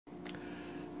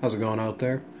How's it going out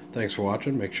there? Thanks for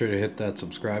watching. Make sure to hit that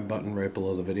subscribe button right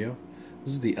below the video.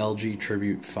 This is the LG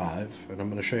Tribute 5, and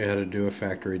I'm going to show you how to do a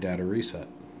factory data reset.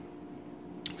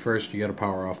 First, you got to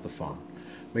power off the phone.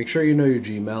 Make sure you know your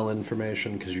Gmail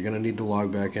information because you're going to need to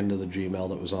log back into the Gmail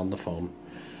that was on the phone,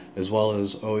 as well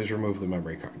as always remove the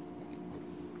memory card.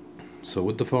 So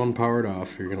with the phone powered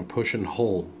off, you're going to push and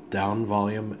hold down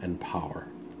volume and power.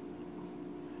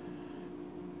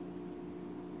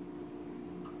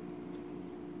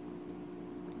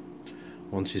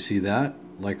 Once you see that,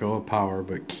 let go of power,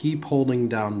 but keep holding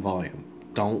down volume.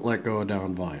 Don't let go of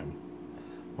down volume.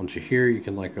 Once you're here, you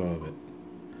can let go of it.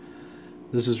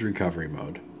 This is recovery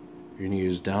mode. You're going to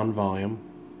use down volume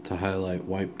to highlight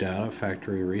wipe data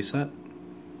factory reset.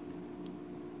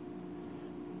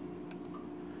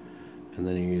 And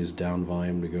then you use down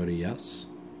volume to go to yes.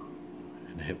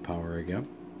 And hit power again.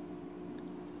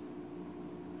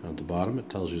 At the bottom, it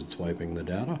tells you it's wiping the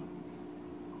data.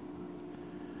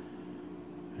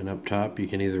 And up top, you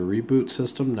can either reboot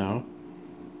system now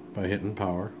by hitting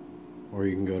power, or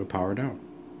you can go to power down.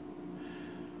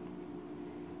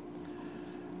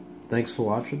 Thanks for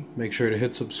watching. Make sure to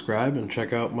hit subscribe and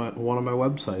check out one of my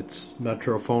websites,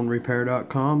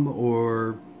 metrophonerepair.com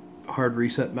or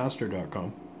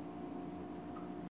hardresetmaster.com.